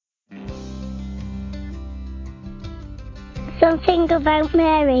Something about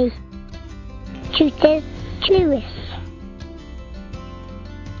Mary. Totus Tuus.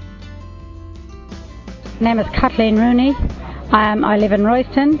 My name is Kathleen Rooney. I live in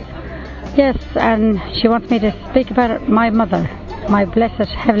Royston. Yes, and she wants me to speak about my mother, my blessed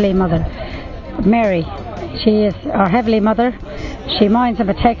Heavenly Mother, Mary. She is our Heavenly Mother. She minds and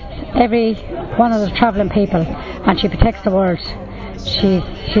protects every one of the travelling people, and she protects the world.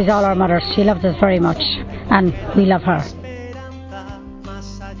 She's all our mother. She loves us very much, and we love her.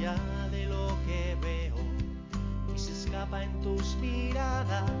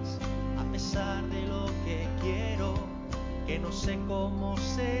 Que no sé cómo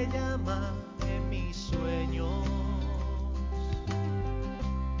se llama.